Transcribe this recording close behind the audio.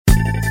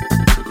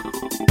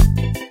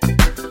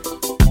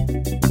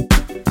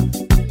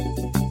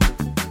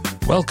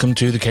Welcome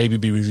to the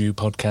KBB Review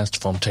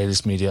podcast from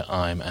Taylor's Media.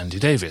 I'm Andy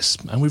Davis,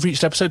 and we've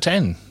reached episode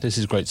 10. This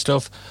is great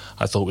stuff.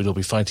 I thought we'd all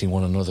be fighting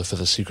one another for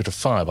the secret of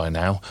fire by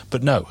now,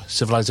 but no,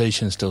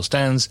 civilization still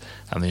stands,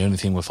 and the only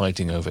thing we're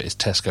fighting over is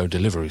Tesco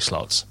delivery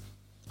slots.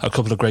 A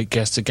couple of great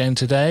guests again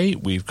today.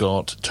 We've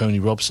got Tony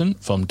Robson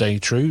from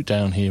True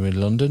down here in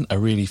London, a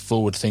really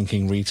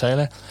forward-thinking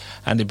retailer,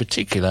 and in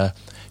particular,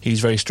 he's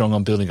very strong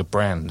on building a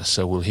brand,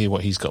 so we'll hear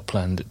what he's got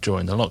planned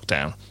during the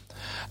lockdown.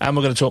 And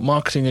we're going to talk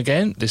marketing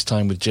again, this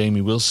time with Jamie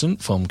Wilson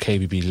from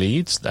KBB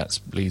Leads. That's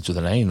Leeds with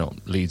an A, not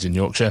Leeds in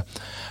Yorkshire.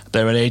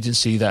 They're an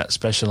agency that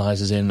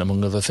specialises in,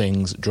 among other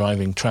things,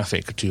 driving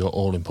traffic to your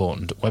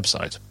all-important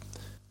website.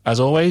 As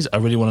always, I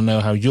really want to know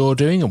how you're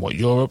doing and what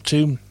you're up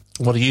to.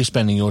 What are you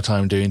spending your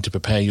time doing to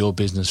prepare your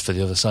business for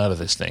the other side of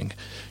this thing?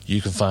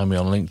 You can find me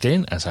on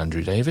LinkedIn as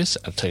Andrew Davis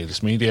at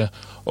Taylor's Media,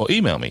 or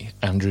email me,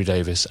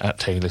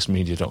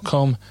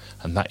 andrewdavis@taylorsmedia.com,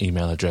 and that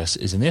email address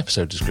is in the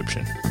episode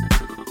description.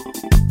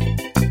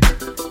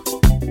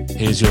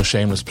 Here's your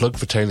shameless plug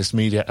for Taylor's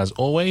Media as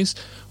always.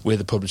 We're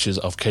the publishers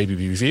of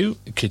KBB Review,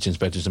 Kitchens,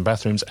 Bedrooms and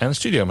Bathrooms and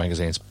Studio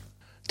magazines.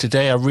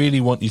 Today I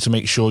really want you to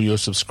make sure you're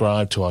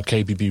subscribed to our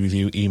KBB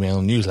Review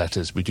email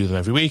newsletters. We do them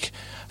every week,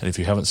 and if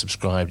you haven't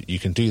subscribed, you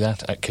can do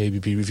that at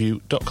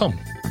kbbreview.com.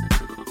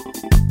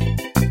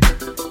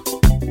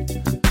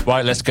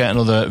 Right, let's get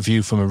another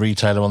view from a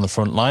retailer on the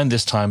front line,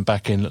 this time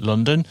back in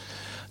London.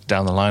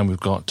 Down the line we've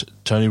got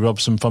Tony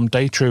Robson from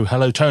True.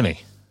 Hello,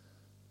 Tony.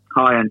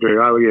 Hi, Andrew.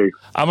 How are you?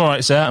 I'm all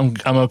right, sir.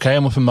 I'm okay.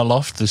 I'm up in my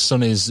loft. The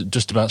sun is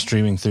just about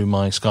streaming through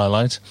my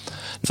skylight.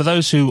 For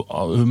those who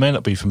may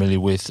not be familiar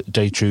with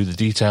True, the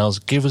details,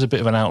 give us a bit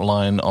of an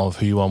outline of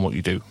who you are and what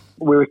you do.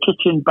 We're a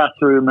kitchen,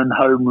 bathroom and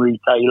home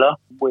retailer.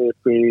 We've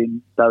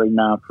been going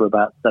now for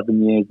about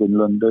 7 years in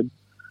London.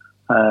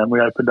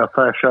 We opened our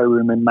first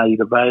showroom in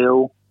Maida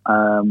Vale.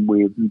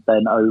 We've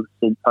then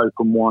since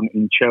opened one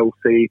in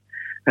Chelsea.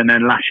 And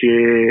then last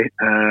year,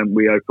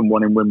 we opened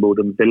one in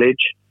Wimbledon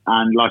Village.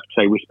 And like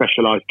I say, we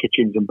specialise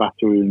kitchens and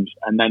bathrooms.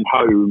 And then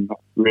home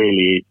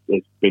really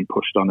has been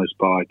pushed on us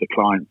by the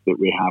clients that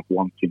we have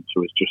wanting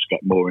to just get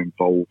more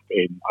involved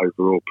in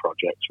overall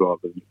projects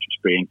rather than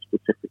just being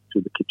specific to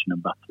the kitchen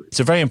and bathroom. It's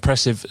a very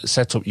impressive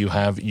setup you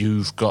have.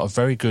 You've got a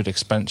very good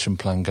expansion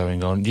plan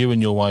going on. You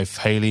and your wife,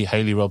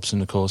 Hayley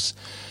Robson, of course,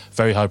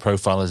 very high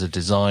profile as a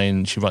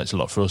design. She writes a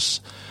lot for us,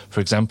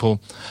 for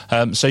example.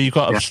 So you've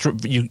got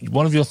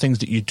one of your things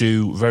that you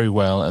do very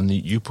well and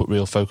that you put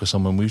real focus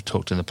on when we've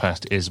talked in the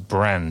past is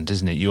brand,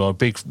 isn't it? You are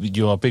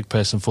a big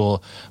person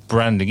for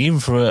branding, even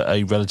for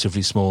a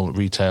relatively small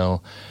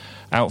retail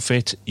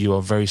outfit. You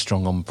are very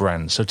strong on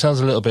brand. So tell us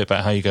a little bit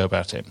about how you go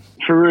about it.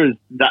 For us,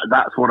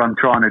 that's what I'm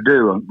trying to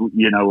do. Or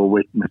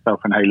with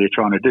myself and Hayley are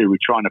trying to do. We're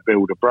trying to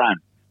build a brand.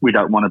 We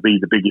don't want to be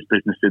the biggest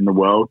business in the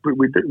world, but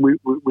we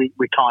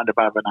kind of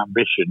have an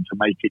ambition to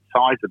make it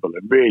sizable.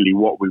 And really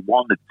what we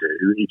want to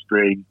do is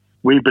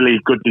we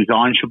believe good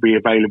design should be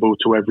available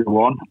to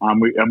everyone.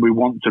 And we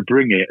want to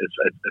bring it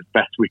as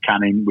best we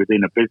can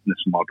within a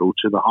business model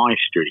to the high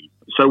street.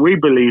 So we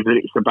believe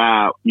that it's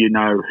about, who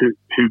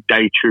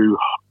True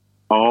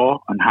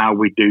are and how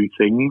we do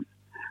things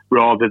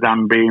rather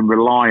than being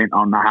reliant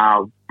on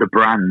how the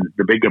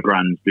bigger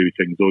brands do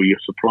things or your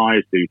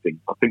suppliers do things.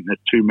 I think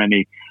there's too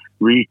many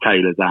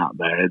retailers out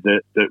there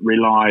that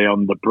rely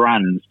on the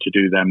brands to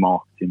do their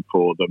marketing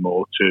for them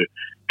or to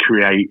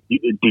create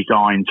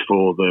designs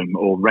for them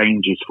or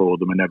ranges for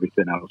them and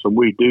everything else. And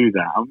we do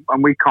that.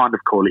 And we kind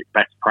of call it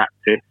best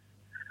practice.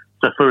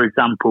 So, for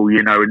example,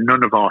 in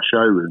none of our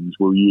showrooms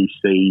will you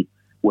see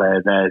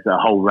where there's a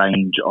whole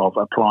range of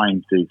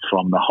appliances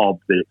from the hob,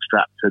 the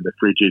extractor, the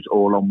fridges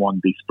all on one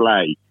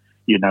display.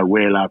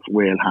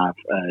 We'll have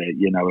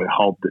a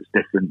hob that's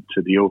different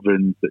to the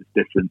ovens, that's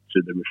different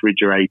to the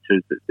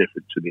refrigerators, that's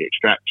different to the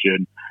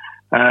extraction,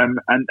 and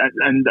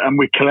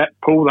we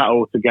pull that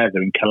all together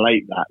and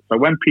collate that. So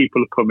when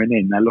people are coming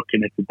in, they're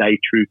looking at a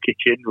True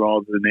kitchen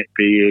rather than it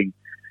being,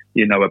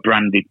 a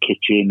branded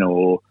kitchen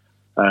or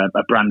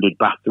a branded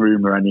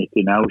bathroom or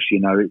anything else.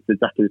 It's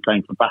exactly the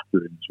same for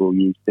bathrooms. We'll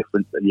use a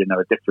different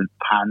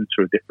pan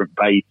to a different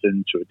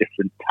basin to a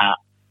different tap.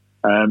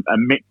 And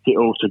mix it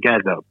all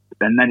together,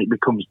 and then it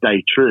becomes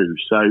True.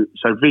 So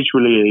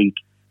visually,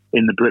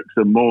 in the bricks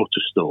and mortar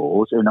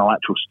stores, in our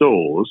actual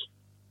stores,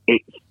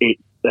 it's a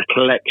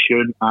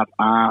collection of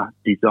our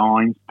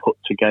designs put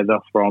together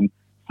from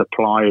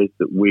suppliers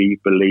that we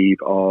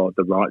believe are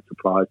the right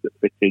suppliers that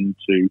fit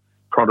into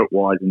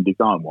product-wise and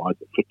design-wise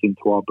that fit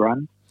into our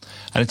brand.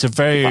 And it's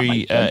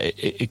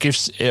it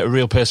gives it a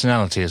real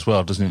personality as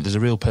well, doesn't it? There's a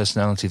real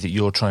personality that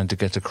you're trying to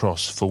get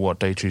across for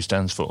what True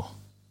stands for.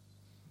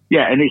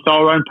 Yeah, and it's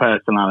our own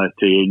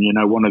personality.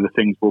 And, one of the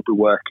things we'll be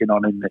working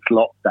on in this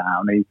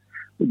lockdown is,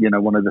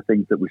 one of the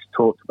things that we've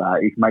talked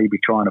about is maybe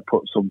trying to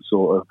put some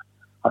sort of,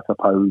 I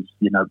suppose,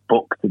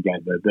 book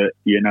together that,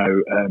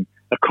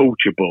 a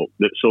culture book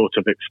that sort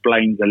of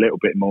explains a little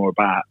bit more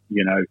about,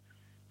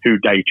 who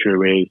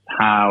Day-True is,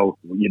 how,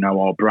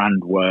 our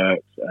brand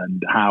works,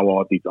 and how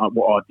what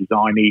our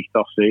design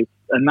ethos is.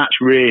 And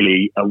that's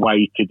really a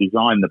way to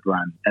design the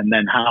brand. And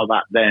then how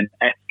that then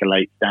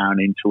escalates down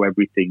into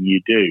everything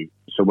you do.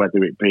 So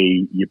whether it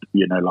be,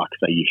 like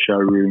I say, your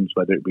showrooms,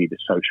 whether it be the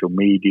social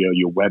media,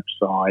 your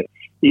website,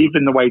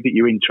 even the way that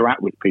you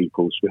interact with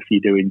people. So if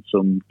you're doing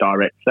some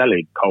direct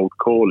selling, cold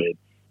calling,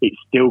 it's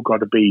still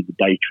got to be the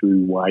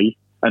Day-True way.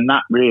 And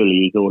that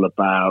really is all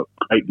about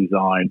great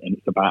design, and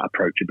it's about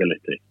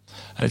approachability.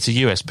 And it's a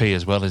USP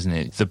as well, isn't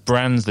it? The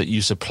brands that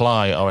you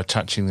supply are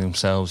attaching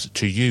themselves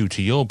to you,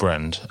 to your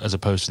brand, as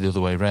opposed to the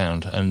other way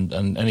around. And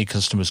any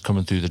customers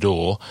coming through the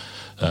door,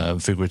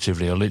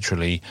 figuratively or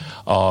literally,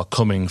 are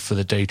coming for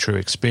the Day-True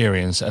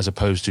experience as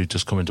opposed to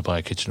just coming to buy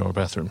a kitchen or a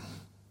bathroom.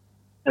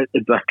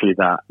 Exactly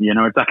that,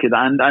 exactly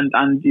that.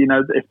 And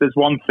if there's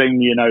one thing,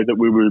 that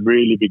we were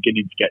really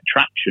beginning to get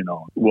traction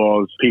on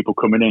was people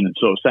coming in and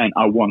sort of saying,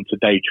 I want a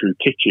Day-True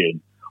kitchen,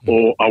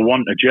 or I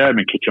want a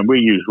German kitchen.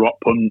 We use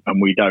Rotpunt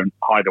and we don't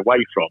hide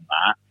away from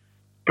that,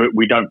 but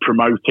we don't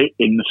promote it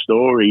in the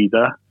store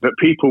either. But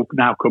people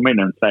now come in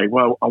and say,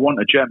 well, I want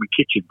a German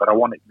kitchen, but I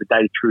want it the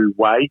Day-True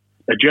way.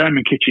 A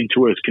German kitchen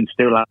to us can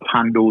still have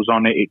handles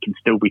on it. It can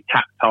still be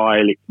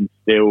tactile. It can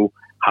still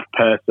have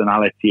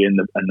personality and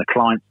the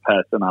client's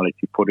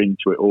personality put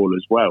into it all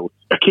as well.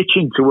 A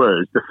kitchen to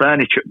us, the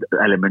furniture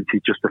element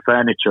is just a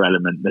furniture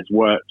element. There's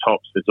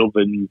worktops, there's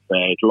ovens,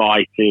 there's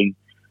lighting,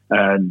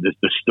 there's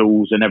the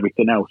stools and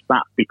everything else.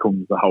 That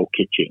becomes the whole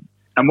kitchen.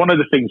 And one of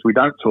the things we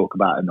don't talk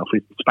about enough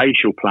is the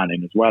spatial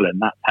planning as well,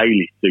 and that's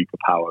Haley's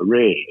superpower,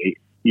 really.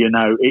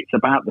 It's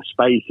about the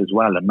space as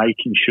well, and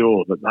making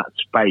sure that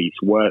space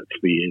works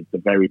for you the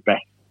very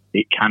best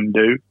it can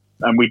do.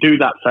 And we do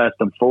that first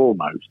and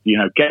foremost,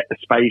 get the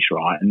space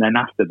right. And then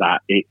after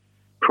that, it's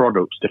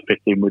products to fit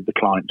in with the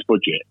client's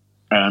budget.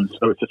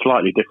 So it's a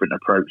slightly different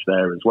approach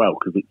there as well,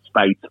 because it's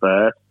space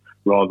first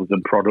rather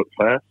than product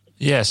first.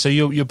 Yeah, so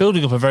you're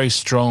building up a very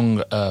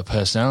strong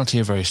personality,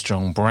 a very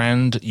strong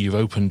brand. You've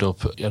opened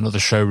up another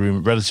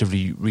showroom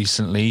relatively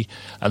recently,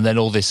 and then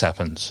all this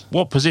happens.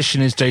 What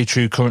position is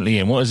Day-True currently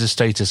in? What is the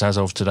status as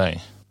of today?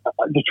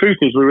 The truth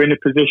is we're in a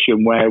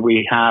position where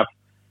we have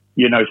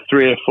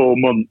 3 or 4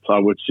 months, I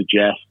would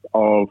suggest,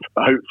 of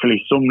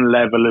hopefully some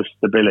level of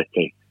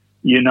stability.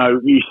 You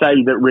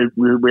say that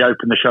we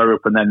open the showroom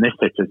up and then this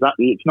hit us.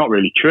 It's not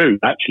really true,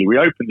 actually. We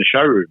opened the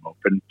showroom up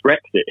and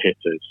Brexit hit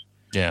us.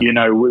 Yeah.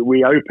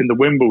 We opened the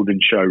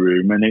Wimbledon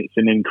showroom, and it's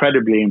an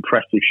incredibly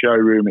impressive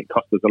showroom. It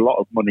cost us a lot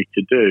of money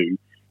to do,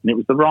 and it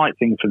was the right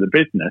thing for the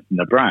business and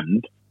the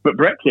brand. But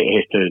Brexit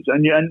hit us,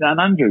 and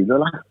Andrew, the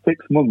last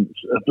 6 months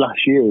of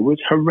last year was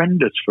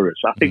horrendous for us.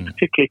 I think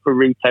particularly for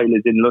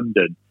retailers in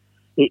London.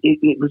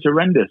 It was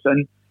horrendous,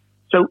 and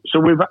so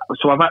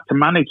I've had to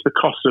manage the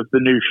cost of the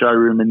new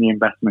showroom and the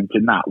investment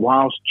in that,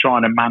 whilst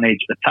trying to manage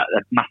a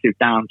massive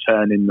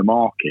downturn in the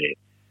market,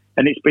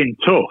 and it's been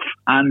tough.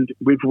 And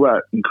we've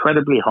worked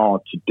incredibly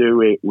hard to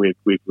do it. We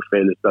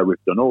feel as though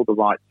we've done all the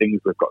right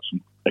things. We've got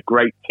a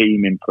great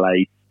team in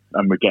place,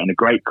 and we're getting a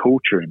great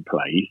culture in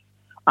place.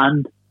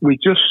 And we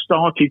just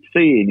started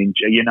seeing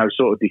in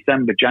sort of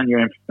December,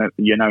 January,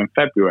 in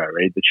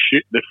February,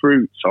 the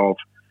fruits of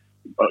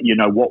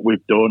what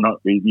we've done,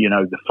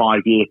 the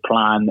 5-year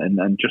plan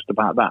and just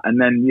about that. And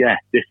then,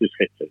 this has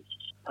hit us.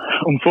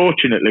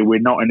 Unfortunately, we're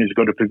not in as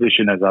good a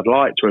position as I'd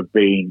like to have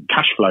been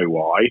cash flow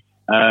wise.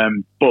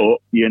 But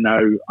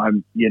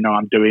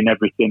I'm doing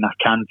everything I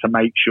can to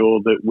make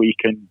sure that we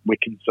can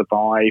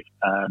survive,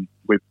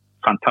 with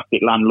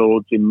fantastic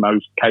landlords in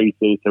most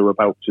cases who have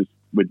helped us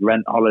with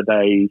rent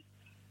holidays.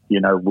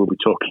 We'll be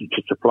talking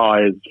to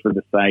suppliers for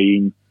the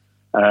same.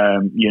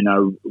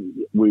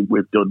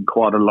 We've done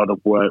quite a lot of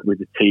work with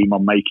the team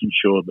on making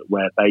sure that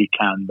where they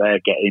can, they're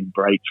getting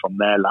breaks from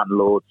their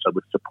landlords. So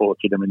we've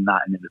supported them in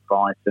that and in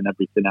advice and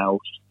everything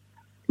else.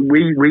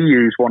 We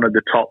use one of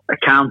the top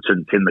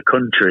accountants in the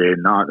country,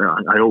 and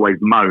I always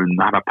moan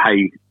that I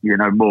pay,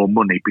 more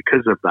money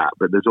because of that.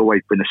 But there's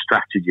always been a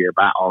strategy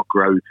about our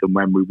growth, and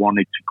when we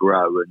wanted to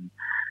grow and,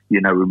 we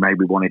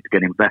maybe wanted to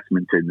get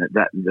investment in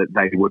that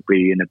they would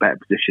be in a better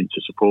position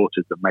to support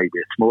us than maybe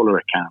a smaller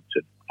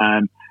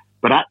accountant.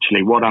 But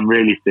actually, what I'm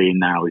really seeing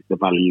now is the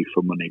value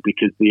for money,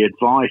 because the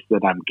advice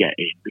that I'm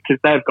getting, because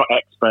they've got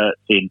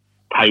experts in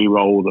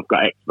payroll, they've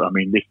got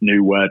this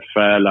new word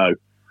furlough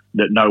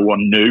that no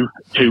one knew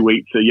 2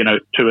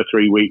 or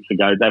 3 weeks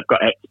ago. They've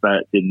got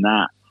experts in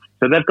that.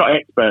 So they've got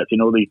experts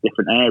in all these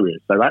different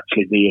areas. So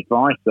actually, the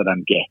advice that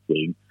I'm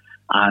getting,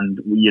 and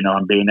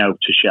I'm being able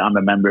to share. I'm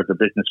a member of a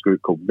business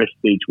group called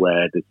Vistage,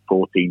 where there's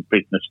 14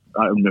 business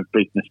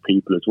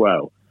people as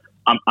well.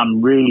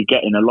 I'm really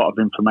getting a lot of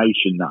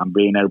information that I'm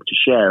being able to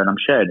share, and I'm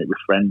sharing it with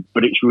friends,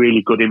 but it's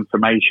really good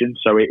information.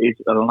 So it is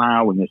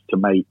allowing us to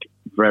make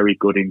very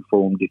good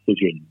informed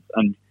decisions.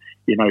 And,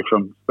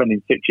 from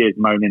spending 6 years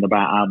moaning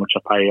about how much I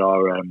pay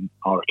our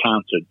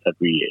accountants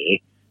every year,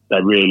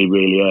 they're really,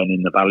 really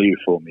earning the value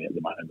for me at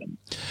the moment.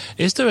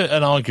 Is there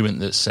an argument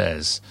that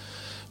says,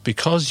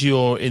 because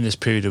you're in this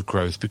period of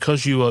growth,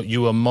 because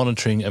you are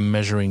monitoring and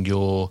measuring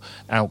your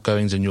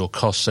outgoings and your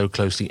costs so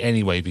closely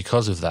anyway,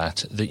 because of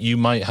that you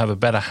might have a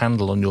better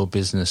handle on your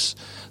business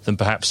than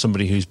perhaps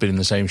somebody who's been in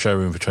the same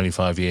showroom for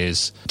 25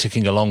 years,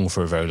 ticking along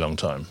for a very long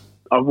time?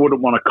 I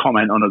wouldn't want to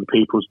comment on other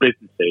people's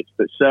businesses,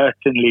 but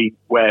certainly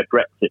where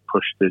Brexit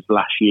pushed us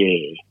last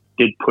year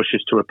did push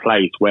us to a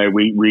place where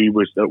we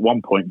was at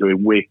one point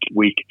doing weak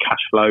cash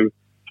flow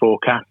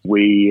forecast.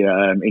 We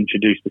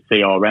introduced the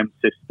CRM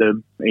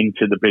system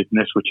into the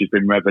business, which has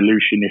been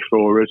revolutionary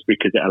for us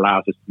because it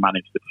allows us to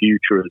manage the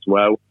future as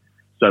well.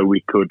 So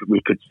we could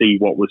see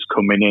what was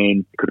coming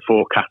in, could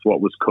forecast what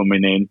was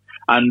coming in.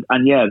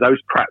 And yeah,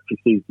 those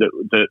practices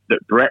that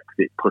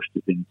Brexit pushed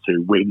us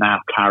into, we're now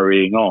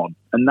carrying on.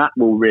 And that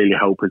will really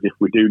help us if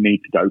we do need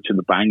to go to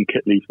the bank.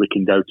 At least we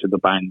can go to the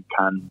bank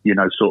and,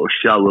 sort of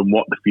show them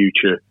what the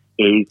future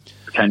is,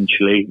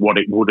 potentially, what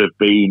it would have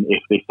been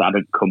if this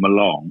hadn't come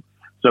along.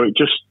 So it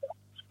just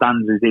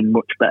stands us in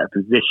much better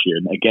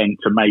position, again,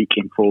 to make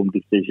informed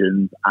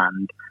decisions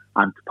and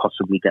to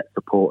possibly get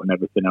support and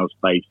everything else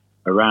based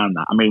around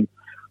that. I mean,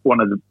 one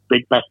of the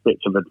best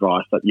bits of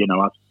advice that,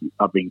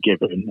 I've been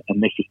given,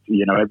 and this is,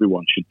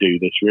 everyone should do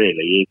this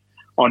really, is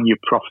on your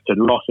profit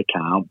and loss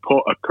account,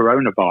 put a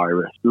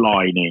coronavirus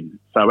line in.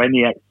 So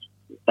any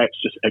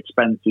extra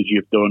expenses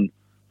you've done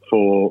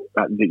for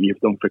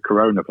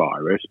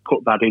coronavirus,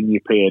 put that in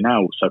your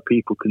P&L so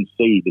people can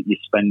see that you're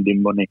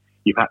spending money.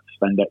 You've had to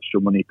spend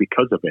extra money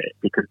because of it,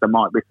 because there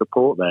might be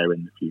support there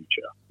in the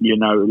future.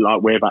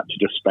 Like we've had to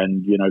just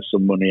spend,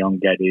 some money on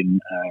getting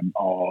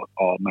our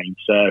main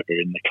server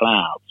in the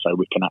cloud so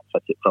we can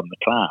access it from the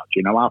cloud.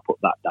 I'll put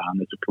that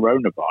down as a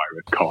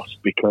coronavirus cost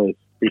because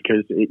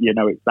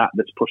it's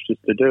that's pushed us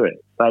to do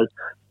it. So,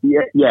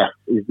 yeah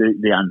is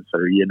the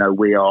answer.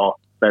 We are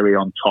very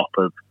on top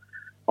of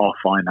our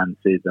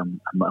finances and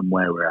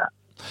where we're at.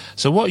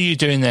 So what are you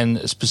doing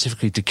then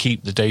specifically to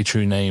keep the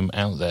DayTrue name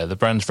out there? The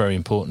brand's very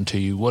important to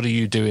you. What are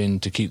you doing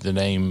to keep the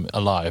name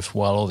alive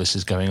while all this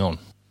is going on?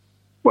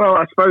 Well,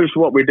 I suppose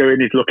what we're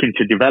doing is looking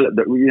to develop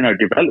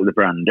the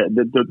brand.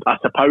 I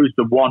suppose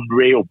the one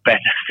real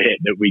benefit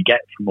that we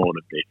get from all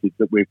of this is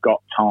that we've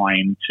got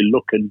time to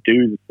look and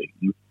do the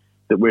things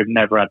that we've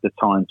never had the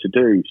time to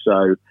do.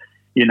 So,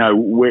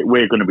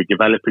 we're going to be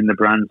developing the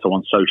brand. So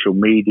on social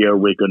media,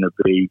 we're going to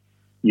be,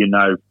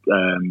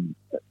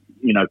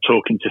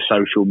 talking to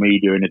social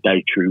media in a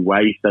DayTrue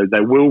way. So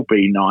there will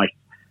be nice,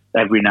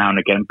 every now and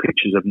again,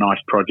 pictures of nice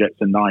projects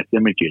and nice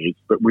images.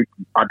 But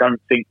I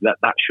don't think that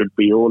should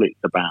be all it's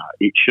about.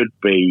 It should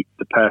be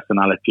the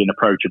personality and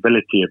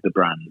approachability of the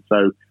brand.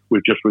 So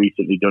we've just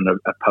recently done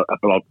a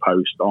blog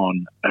post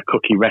on a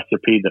cookie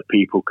recipe that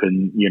people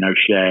can,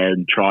 share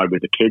and try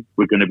with the kids.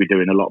 We're going to be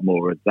doing a lot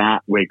more of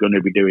that. We're going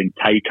to be doing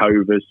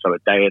takeovers, so a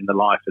day in the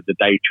life of the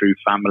DayTrue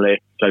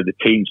family. So the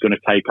team's going to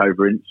take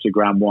over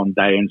Instagram one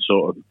day and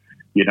sort of,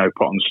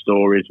 put on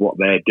stories what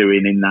they're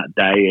doing in that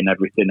day and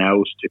everything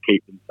else to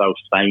keep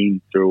themselves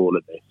sane through all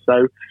of this.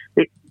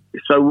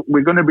 So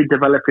we're going to be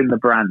developing the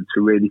brand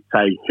to really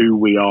say who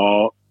we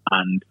are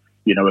and,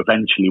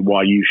 eventually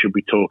why you should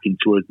be talking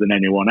to us than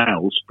anyone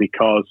else,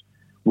 because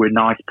we're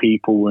nice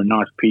people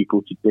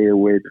to deal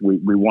with.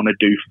 We want to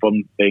do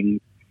fun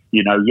things.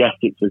 Yes,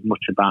 it's as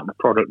much about the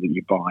product that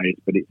you buy,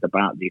 but it's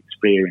about the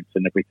experience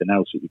and everything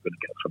else that you're going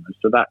to get from us.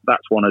 So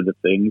that's one of the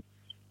things.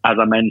 As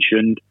I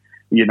mentioned,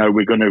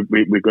 we're going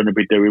to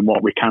be doing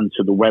what we can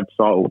to the website,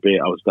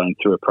 albeit I was going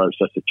through a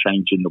process of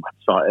changing the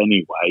website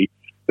anyway.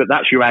 But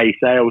that's your A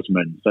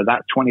salesman. So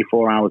that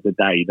 24 hours a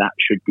day, that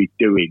should be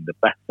doing the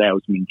best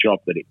salesman job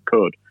that it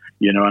could.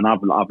 And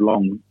I've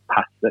long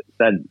passed that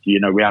sense.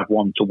 We have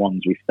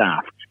one-to-ones with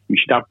staff. You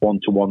should have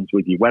one-to-ones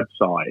with your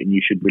website, and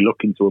you should be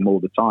looking to them all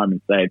the time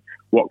and saying,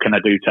 what can I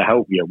do to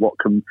help you? What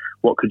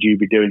could you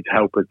be doing to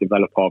help us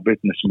develop our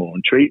business more,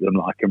 and treat them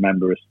like a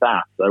member of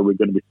staff? So we're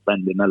going to be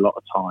spending a lot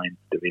of time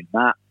doing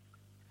that.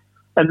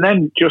 And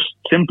then just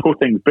simple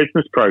things,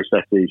 business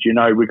processes.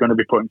 We're going to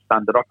be putting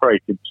standard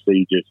operating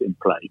procedures in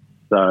place.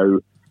 So,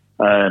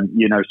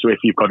 so if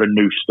you've got a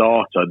new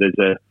starter,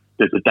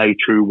 there's a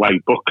DayTrue Way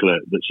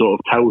booklet that sort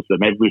of tells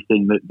them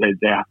everything that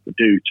they have to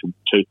do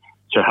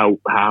to help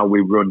how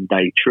we run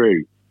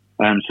DayTrue.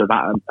 So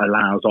that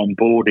allows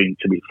onboarding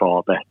to be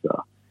far better.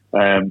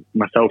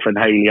 Myself and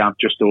Hayley have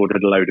just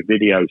ordered a load of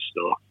video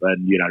stuff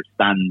and,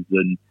 stands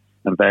and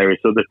various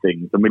other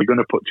things. And we're going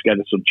to put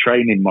together some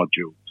training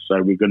modules.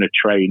 So we're going to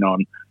train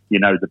on,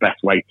 the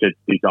best way to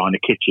design a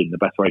kitchen, the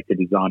best way to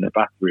design a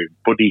bathroom,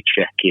 buddy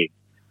checking,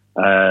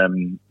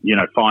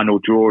 final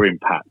drawing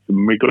packs.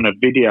 And we're going to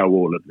video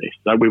all of this.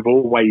 So we've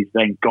always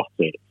then got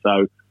it.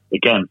 So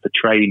again, for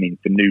training,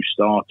 for new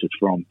starters,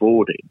 for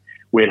onboarding,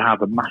 we'll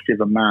have a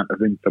massive amount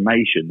of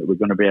information that we're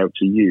going to be able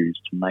to use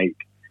to make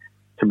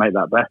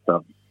that better.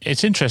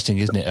 It's interesting,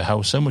 isn't it,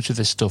 how so much of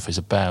this stuff is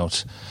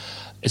about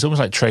It's almost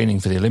like training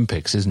for the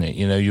Olympics, isn't it?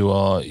 You know, you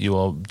are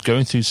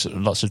going through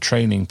lots of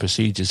training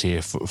procedures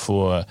here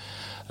for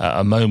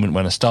a moment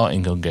when a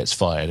starting gun gets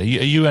fired. Are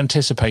you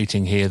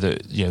anticipating here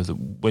that, you know, that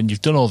when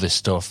you've done all this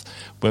stuff,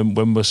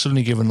 when we're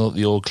suddenly given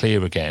the all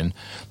clear again,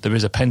 there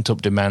is a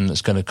pent-up demand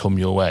that's going to come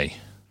your way?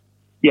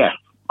 Yes,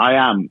 I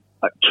am.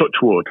 Touch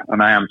wood,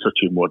 and I am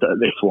touching wood at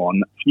this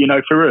one. You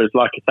know, for us,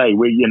 like I say,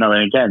 we, you know,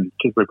 and again,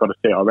 because we've got a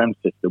CRM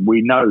system,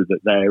 we know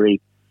that there is,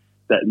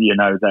 that, you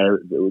know,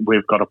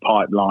 we've got a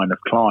pipeline of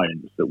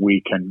clients that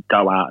we can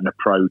go out and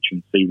approach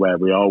and see where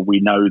we are. We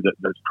know that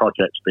there's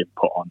projects been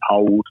put on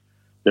hold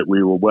that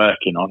we were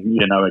working on.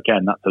 You know,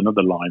 again, that's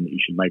another line that you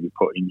should maybe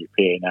put in your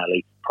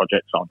P&L,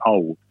 projects on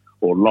hold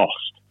or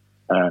lost,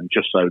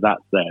 just so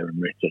that's there and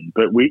written.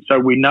 But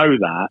we know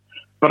that.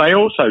 But I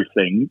also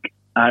think,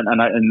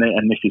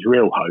 and this is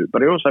real hope,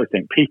 but I also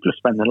think people are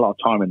spending a lot of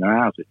time in their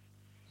houses,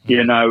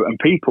 you know, and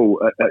people,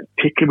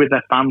 particularly with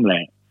their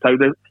family, so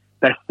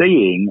they're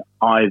seeing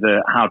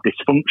either how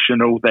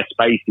dysfunctional their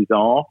spaces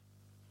are.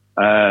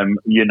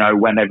 You know,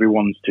 when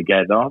everyone's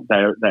together,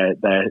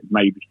 they're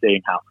maybe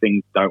seeing how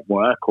things don't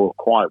work or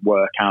quite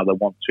work how they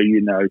want to.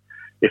 You know,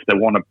 if they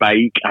want to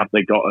bake, have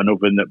they got an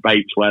oven that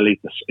bakes well? Is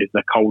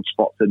there cold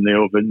spots in the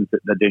ovens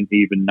that they didn't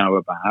even know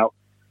about?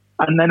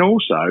 And then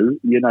also,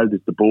 you know,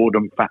 there's the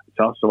boredom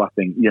factor. So I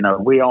think, you know,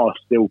 we are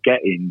still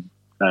getting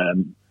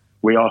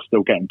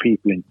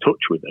people in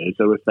touch with us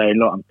who are saying,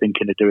 look, I'm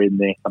thinking of doing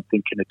this, I'm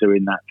thinking of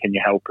doing that, can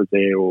you help us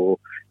here? Or,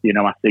 you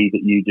know, I see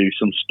that you do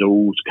some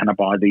stools, can I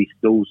buy these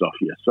stools off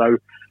you? So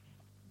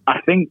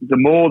I think the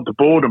more the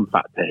boredom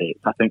factor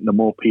hits, I think the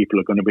more people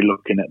are going to be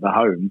looking at the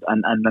homes.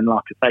 And then,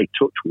 like I say,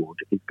 Touchwood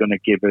is going to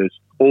give us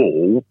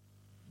all,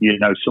 you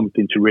know,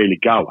 something to really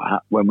go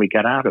at when we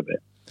get out of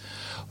it.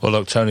 Well,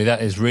 look, Tony,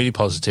 that is really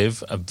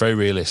positive and very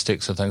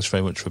realistic, so thanks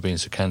very much for being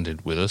so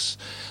candid with us.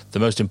 The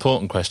most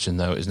important question,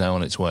 though, is now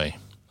on its way,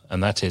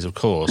 and that is, of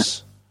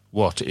course,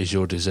 what is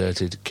your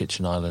deserted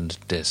kitchen island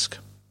disc?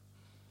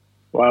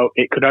 Well,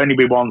 it could only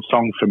be one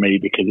song for me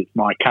because it's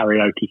my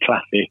karaoke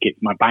classic.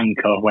 It's my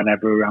banker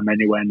whenever I'm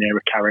anywhere near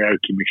a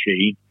karaoke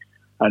machine,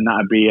 and that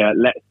would be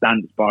Let's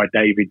Dance by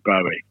David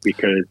Bowie,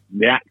 because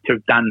the act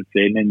of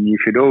dancing, and you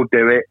should all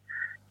do it.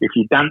 If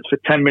you dance for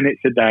 10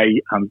 minutes a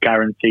day, I'm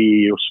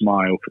guarantee you'll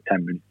smile for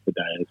 10 minutes a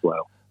day as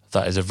well.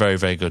 That is a very,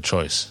 very good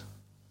choice.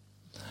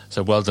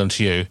 So well done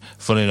to you.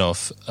 Funny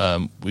enough,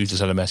 we've just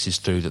had a message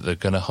through that they're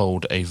going to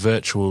hold a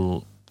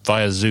virtual,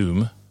 via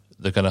Zoom,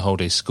 they're going to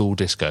hold a school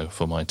disco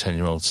for my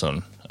 10-year-old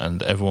son.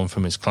 And everyone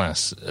from his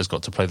class has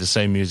got to play the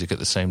same music at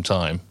the same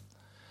time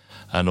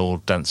and all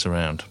dance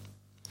around.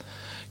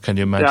 Can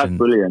you imagine? That's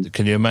brilliant.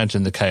 Can you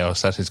imagine the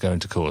chaos that is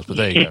going to cause? But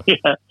there you go.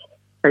 Yeah.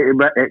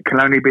 It can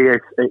only be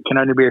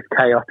as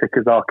chaotic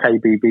as our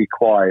KBB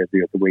choir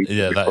the other week.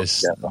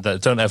 Yeah,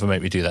 don't ever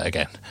make me do that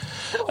again.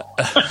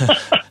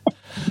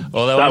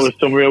 Although that was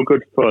some real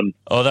good fun.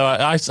 Although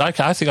I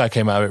think I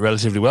came out of it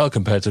relatively well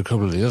compared to a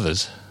couple of the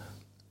others.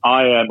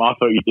 I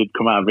thought you did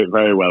come out of it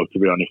very well, to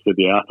be honest with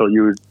you. I thought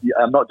you were,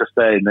 I'm not just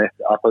saying this,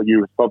 I thought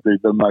you were probably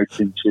the most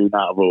in tune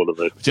out of all of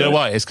us. Do you know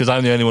why? It's because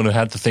I'm the only one who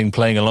had the thing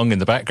playing along in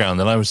the background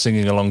and I was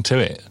singing along to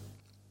it.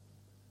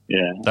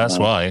 Yeah. That's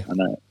why. I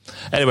know.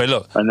 Anyway,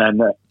 look. And then,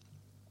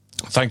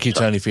 thank you,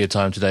 Tony, for your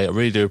time today. I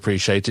really do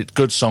appreciate it.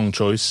 Good song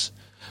choice.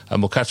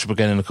 And we'll catch up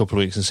again in a couple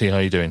of weeks and see how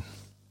you're doing.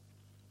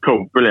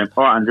 Cool. Brilliant.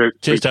 All right, Andrew.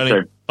 Cheers,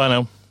 Tony. Bye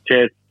now.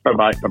 Cheers.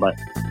 Bye-bye. Bye-bye.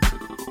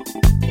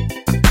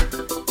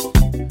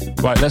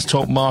 Right, let's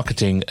talk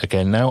marketing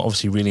again now.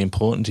 Obviously really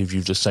important. If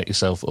you've just set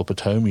yourself up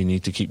at home, you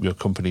need to keep your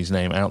company's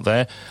name out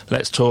there.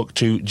 Let's talk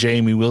to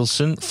Jamie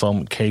Wilson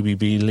from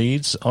KBB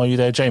Leads. Are you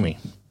there, Jamie?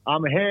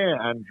 I'm here,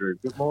 Andrew.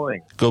 Good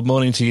morning. Good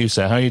morning to you,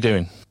 sir. How are you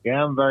doing?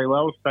 Yeah, I'm very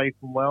well, safe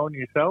and well. And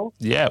yourself?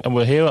 Yeah, and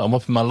we're here. I'm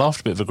up in my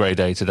loft, a bit of a grey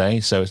day today,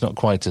 so it's not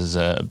quite as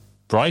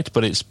bright,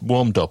 but it's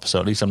warmed up, so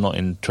at least I'm not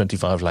in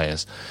 25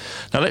 layers.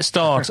 Now, let's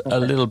start a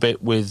little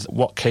bit with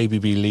what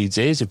KBB Leads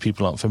is, if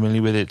people aren't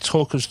familiar with it.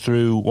 Talk us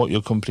through what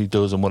your company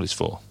does and what it's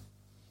for.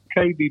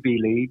 KBB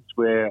Leads,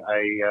 we're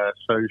a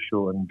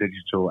social and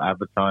digital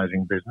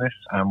advertising business,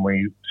 and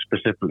we're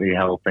specifically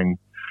helping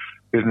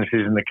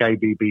businesses in the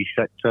KBB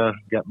sector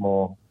get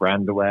more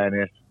brand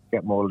awareness,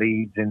 get more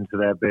leads into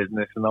their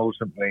business, and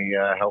ultimately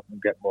help them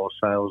get more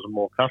sales and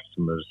more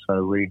customers.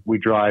 So we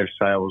drive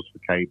sales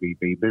for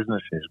KBB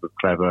businesses with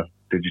clever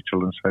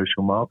digital and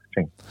social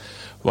marketing.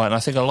 Right, and I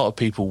think a lot of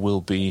people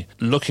will be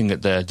looking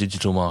at their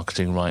digital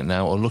marketing right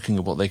now, or looking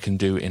at what they can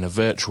do in a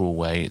virtual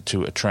way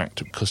to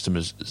attract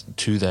customers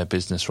to their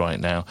business right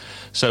now.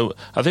 So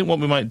I think what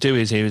we might do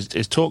is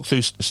talk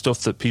through stuff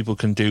that people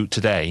can do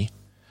today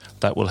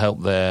that will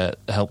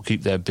help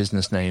keep their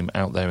business name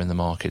out there in the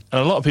market.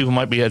 And a lot of people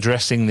might be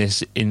addressing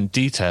this in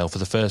detail for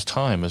the first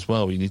time as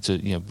well. We need to,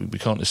 we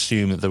can't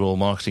assume that they're all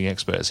marketing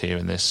experts here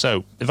in this.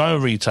 So if I'm a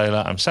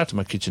retailer, I'm sat at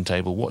my kitchen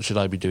table, what should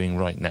I be doing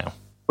right now?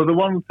 Well, the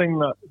one thing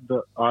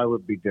that I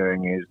would be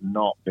doing is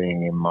not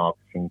being in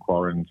marketing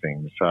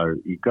quarantine. So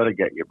you've got to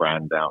get your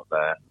brand out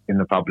there in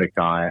the public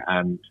eye,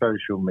 and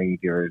social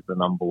media is the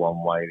number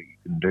one way that you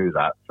can do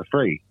that for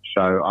free.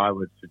 So I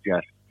would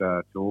suggest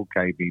to all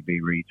KBB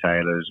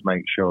retailers,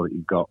 make sure that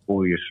you've got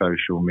all your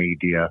social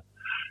media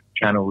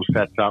channels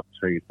set up.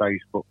 So your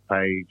Facebook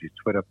page, your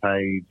Twitter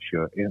page,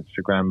 your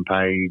Instagram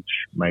page,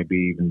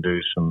 maybe even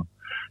do some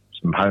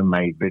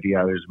homemade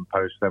videos and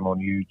post them on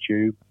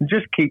YouTube, and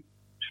just keep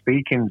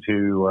speaking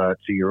to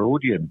your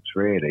audience,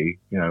 really,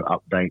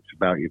 updates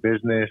about your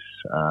business,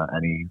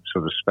 any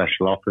sort of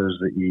special offers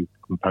that you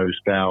can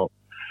post out,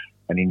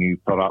 any new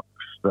products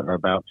that are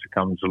about to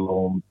come to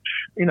launch,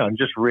 and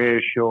just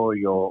reassure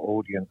your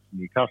audience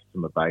and your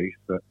customer base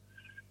that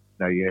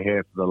you're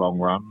here for the long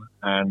run.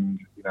 And,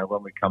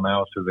 when we come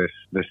out of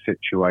this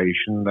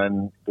situation,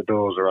 then the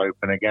doors are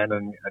open again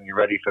and you're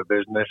ready for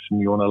business and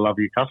you want to love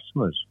your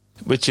customers.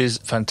 Which is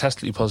a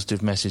fantastically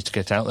positive message to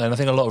get out there. And I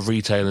think a lot of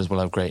retailers will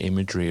have great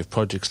imagery of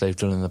projects they've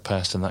done in the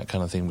past and that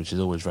kind of thing, which is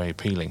always very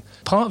appealing.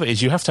 Part of it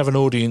is you have to have an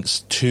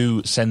audience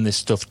to send this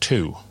stuff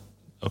to.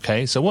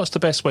 Okay, so what's the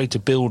best way to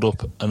build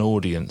up an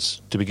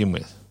audience to begin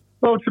with?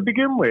 Well, to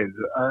begin with,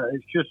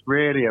 it's just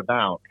really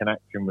about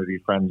connecting with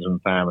your friends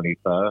and family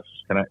first,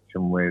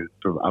 connecting with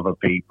sort of other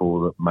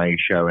people that may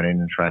show an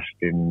interest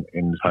in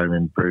home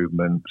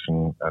improvements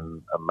and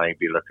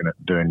maybe looking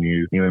at doing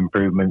new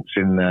improvements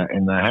in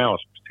their house,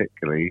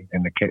 particularly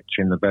in the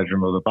kitchen, the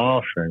bedroom or the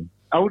bathroom.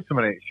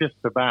 Ultimately, it's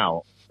just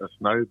about a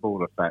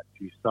snowball effect.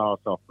 You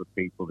start off with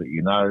people that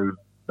you know,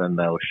 then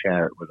they'll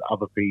share it with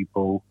other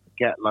people.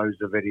 Get loads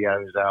of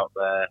videos out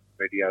there.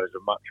 Videos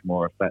are much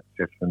more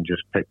effective than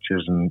just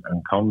pictures and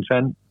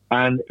content.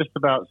 And just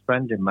about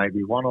spending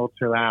maybe 1 or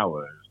 2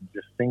 hours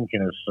just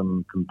thinking of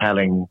some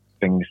compelling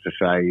things to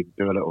say,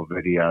 do a little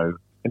video,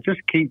 and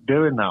just keep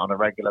doing that on a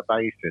regular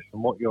basis.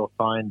 And what you'll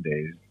find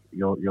is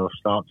you'll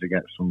start to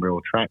get some real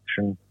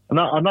traction. And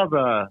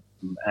another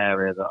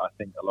area that I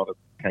think a lot of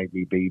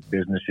KBB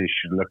businesses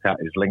should look at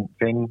is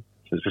LinkedIn.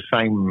 It's the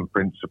same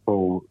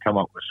principle. Come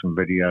up with some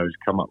videos,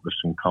 come up with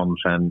some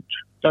content.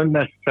 Don't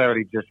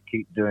necessarily just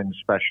keep doing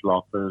special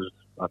offers.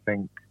 I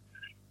think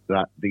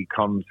that the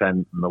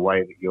content and the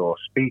way that you're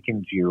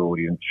speaking to your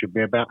audience should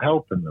be about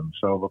helping them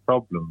solve a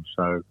problem.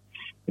 So,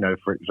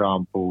 for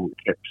example,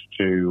 tips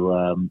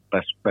to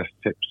best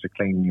tips to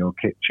clean your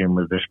kitchen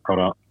with this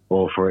product.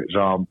 Or, for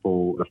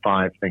example, the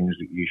 5 things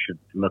that you should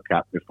look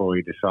at before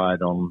you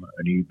decide on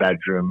a new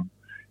bedroom.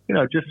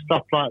 Just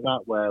stuff like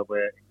that where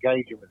we're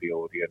engaging with the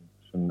audience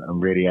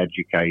and really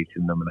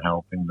educating them and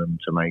helping them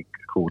to make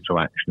a call to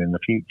action in the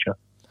future.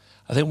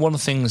 I think one of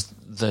the things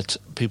that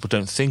people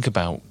don't think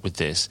about with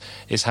this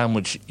is how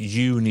much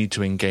you need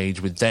to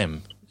engage with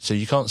them. So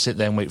you can't sit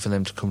there and wait for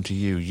them to come to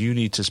you. You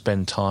need to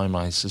spend time,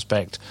 I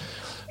suspect,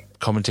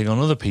 commenting on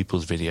other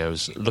people's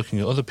videos, looking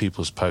at other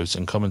people's posts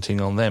and commenting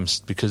on them,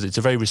 because it's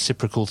a very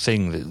reciprocal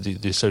thing,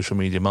 the social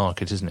media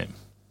market, isn't it?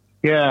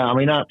 Yeah,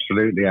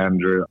 absolutely,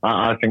 Andrew.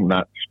 I think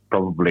that's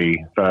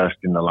probably first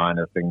in the line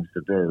of things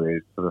to do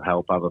is sort of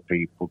help other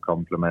people,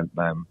 compliment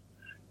them.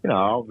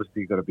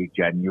 Obviously you've got to be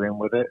genuine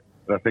with it,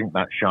 but I think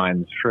that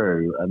shines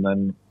through. And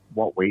then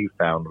what we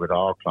found with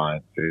our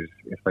clients is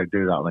if they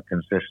do that on a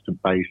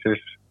consistent basis,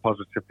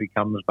 positively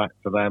comes back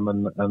to them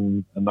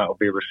and that will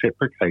be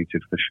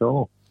reciprocated for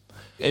sure.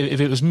 If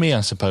it was me,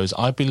 I suppose,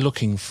 I'd be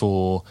looking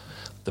for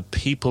the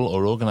people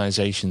or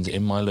organisations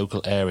in my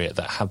local area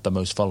that had the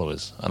most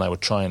followers, and I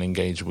would try and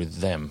engage with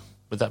them.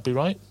 Would that be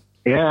right?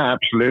 Yeah,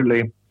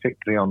 absolutely.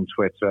 Particularly on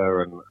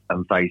Twitter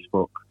and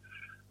Facebook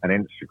and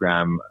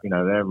Instagram.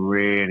 They're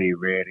really,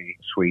 really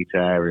sweet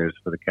areas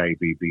for the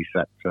KBB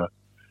sector.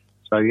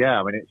 So,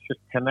 yeah, it's just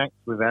connect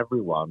with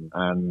everyone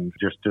and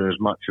just do as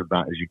much of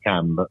that as you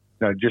can. But,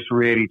 just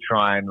really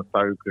try and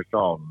focus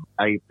on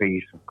a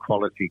piece of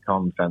quality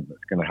content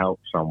that's going to help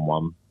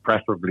someone.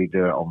 Preferably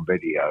do it on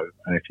video.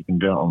 And if you can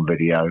do it on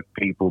video,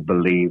 people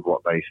believe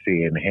what they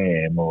see and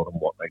hear more than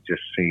what they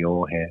just see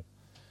or hear.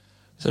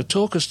 So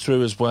talk us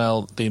through as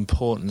well the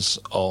importance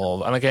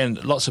of, and again,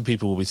 lots of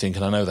people will be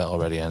thinking, I know that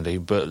already, Andy,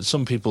 but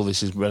some people,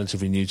 this is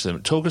relatively new to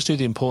them. Talk us through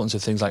the importance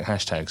of things like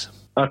hashtags.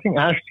 I think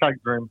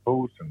hashtags are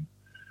important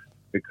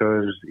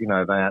because,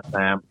 they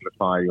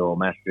amplify your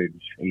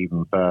message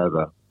even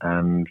further.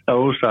 And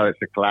also it's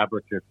a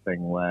collaborative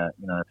thing where,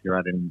 if you're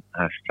adding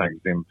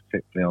hashtags in,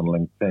 particularly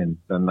on LinkedIn,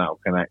 then that'll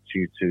connect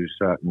you to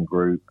a certain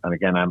group and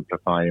again,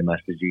 amplify your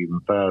message even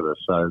further.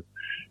 So,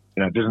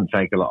 it doesn't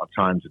take a lot of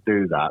time to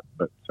do that,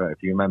 but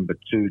if you remember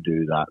to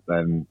do that,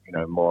 then,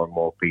 more and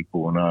more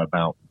people will know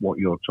about what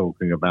you're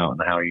talking about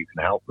and how you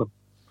can help them.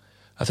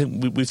 I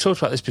think we've talked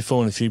about this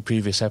before in a few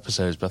previous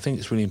episodes, but I think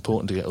it's really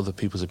important to get other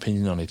people's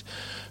opinion on it.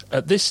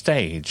 At this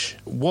stage,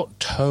 what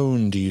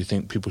tone do you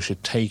think people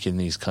should take in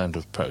these kind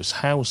of posts?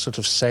 How sort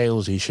of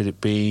salesy should it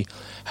be?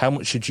 How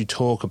much should you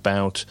talk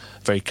about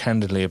very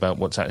candidly about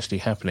what's actually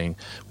happening?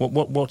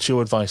 What's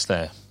your advice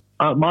there?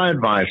 My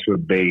advice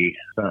would be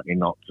certainly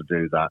not to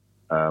do that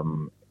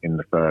in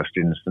the first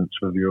instance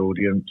with your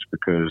audience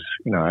because,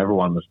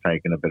 everyone has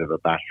taken a bit of a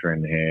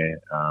battering here.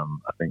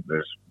 I think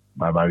there's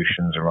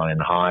emotions are running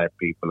high.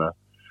 People are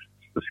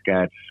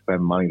scared to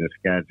spend money. They're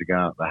scared to go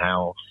out the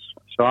house.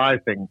 So I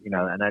think,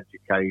 an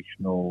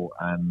educational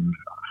and,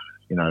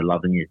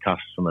 loving your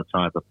customer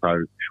type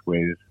approach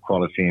with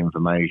quality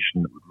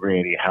information that would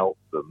really help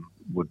them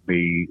would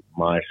be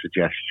my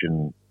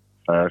suggestion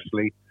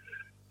firstly.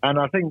 And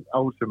I think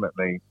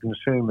ultimately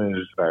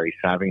consumers are very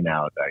savvy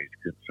nowadays,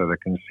 so they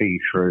can see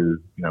through,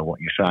 what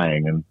you're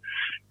saying. And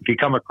if you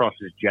come across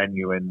as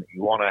genuine,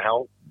 you want to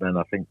help, then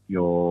I think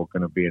you're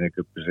going to be in a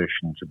good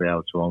position to be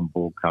able to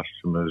onboard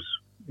customers,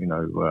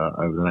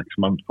 over the next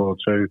month or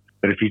two.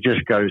 But if you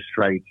just go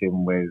straight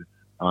in with,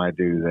 I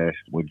do this,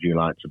 would you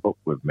like to book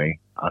with me?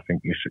 I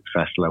think your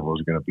success level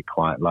is going to be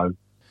quite low.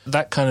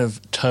 That kind of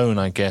tone,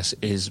 I guess,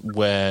 is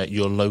where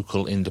your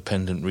local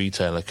independent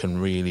retailer can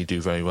really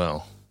do very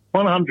well.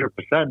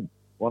 100%.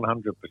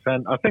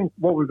 I think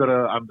what we've got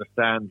to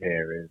understand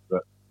here is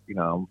that,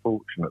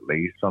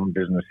 unfortunately, some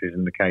businesses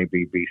in the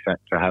KBB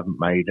sector haven't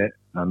made it,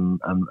 and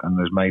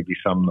there's maybe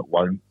some that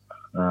won't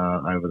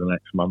over the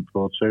next month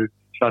or two.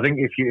 So I think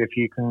if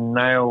you can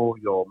nail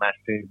your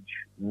message,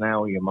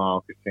 nail your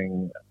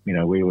marketing,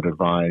 we would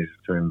advise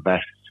to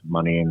invest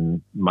money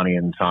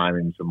and time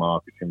into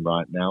marketing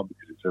right now,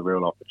 because it's a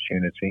real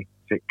opportunity,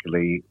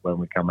 particularly when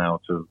we come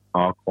out of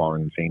our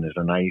quarantine as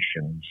a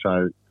nation.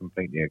 So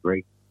completely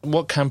agree.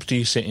 What camp do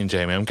you sit in,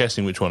 Jamie? I'm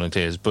guessing which one it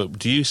is, but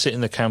do you sit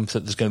in the camp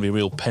that there's going to be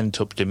real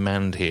pent-up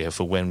demand here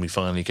for when we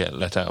finally get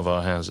let out of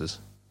our houses?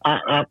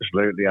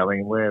 Absolutely. I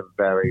mean, we're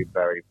very,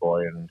 very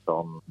buoyant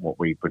on what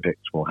we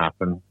predict will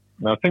happen.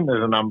 And I think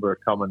there's a number of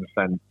common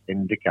sense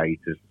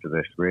indicators to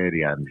this,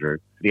 really, Andrew.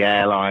 The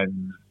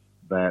airlines,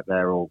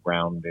 they're all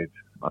grounded.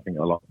 I think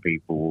a lot of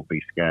people will be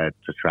scared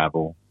to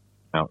travel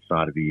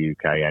outside of the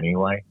UK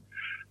anyway.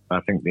 I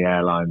think the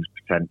airlines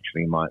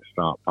potentially might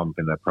start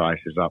pumping their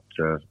prices up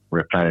to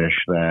replenish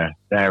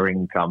their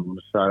incomes.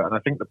 And I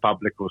think the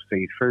public will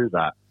see through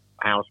that.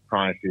 House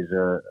prices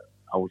are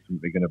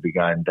ultimately going to be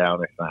going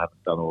down if they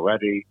haven't done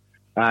already.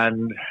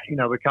 And,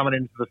 we're coming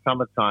into the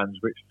summer times,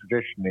 which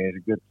traditionally is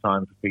a good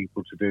time for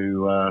people to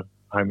do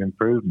home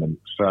improvement.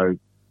 So,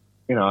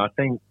 I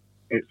think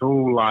it's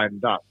all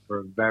lined up for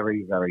a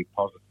very, very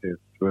positive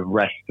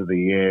rest of the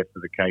year for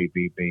the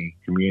KBB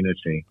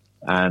community.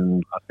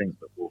 And I think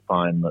that we'll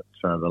find that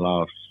the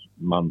last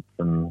month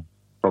and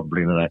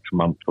probably the next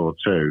month or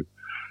two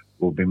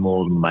will be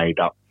more than made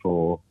up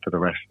for the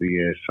rest of the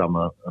year,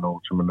 summer and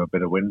autumn, and a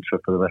bit of winter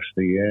for the rest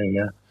of the year,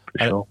 yeah,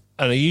 for sure.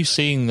 And are you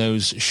seeing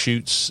those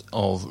shoots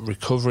of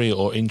recovery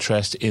or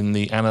interest in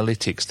the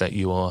analytics that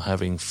you are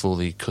having for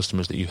the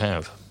customers that you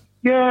have?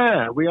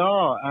 Yeah, we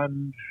are.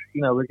 And,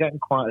 we're getting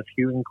quite a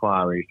few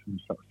inquiries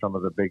from some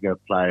of the bigger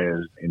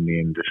players in the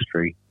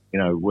industry.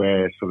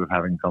 We're sort of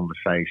having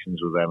conversations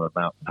with them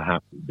about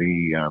perhaps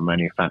the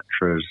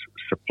manufacturers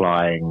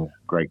supplying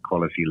great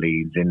quality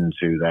leads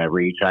into their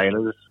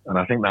retailers. And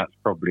I think that's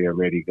probably a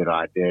really good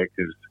idea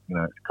because,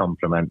 it's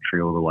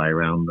complementary all the way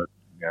around, that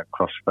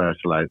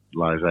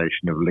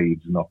cross-fertilization of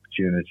leads and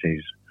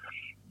opportunities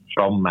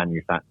from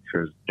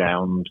manufacturers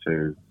down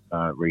to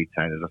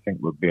retailers, I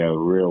think would be a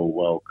real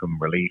welcome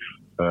relief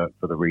for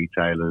the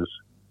retailers.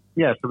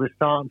 Yeah, so we're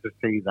starting to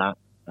see that.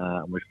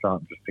 And we're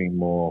starting to see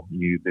more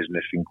new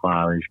business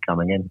inquiries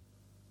coming in.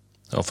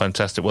 Oh,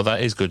 fantastic. Well,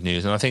 that is good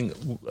news. And I think,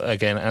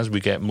 again, as we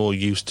get more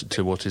used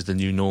to what is the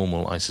new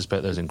normal, I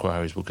suspect those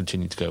inquiries will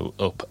continue to go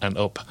up and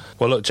up.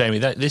 Well, look, Jamie,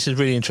 this is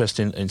really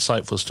interesting,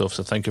 insightful stuff,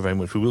 so thank you very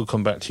much. We will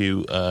come back to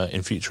you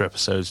in future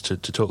episodes to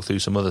talk through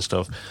some other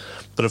stuff.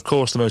 But, of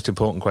course, the most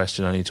important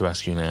question I need to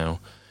ask you now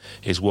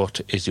is,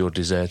 what is your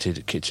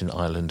deserted kitchen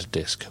island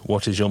disc?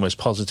 What is your most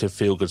positive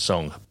feel-good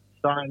song?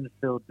 Signed,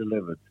 Sealed,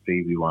 Delivered,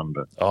 Stevie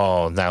Wonder.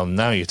 Oh,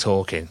 now you're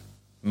talking.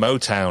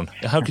 Motown.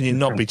 How can you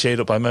not be cheered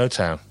up by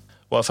Motown?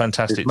 What a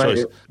fantastic choice.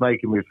 It's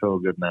making me feel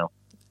good now.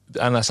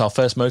 And that's our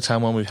first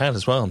Motown one we've had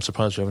as well. I'm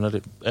surprised we haven't had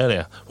it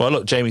earlier. Well,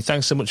 look, Jamie,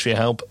 thanks so much for your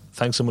help.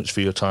 Thanks so much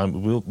for your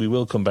time. We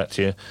will come back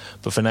to you.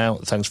 But for now,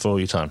 thanks for all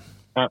your time.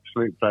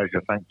 Absolute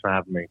pleasure. Thanks for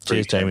having me.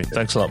 Cheers, Jamie.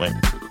 Thanks a lot, mate.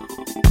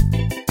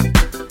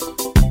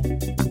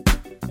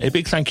 A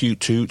big thank you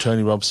to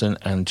Tony Robson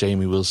and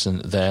Jamie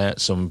Wilson there.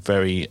 Some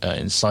very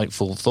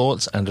insightful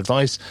thoughts and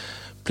advice.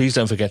 Please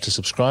don't forget to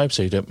subscribe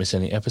so you don't miss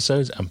any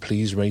episodes, and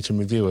please rate and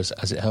review us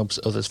as it helps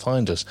others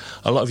find us.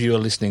 A lot of you are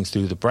listening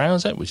through the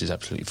browser, which is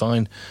absolutely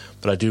fine,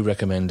 but I do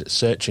recommend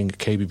searching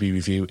KBB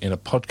Review in a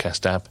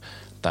podcast app.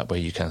 That way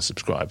you can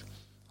subscribe.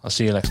 I'll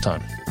see you next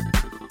time.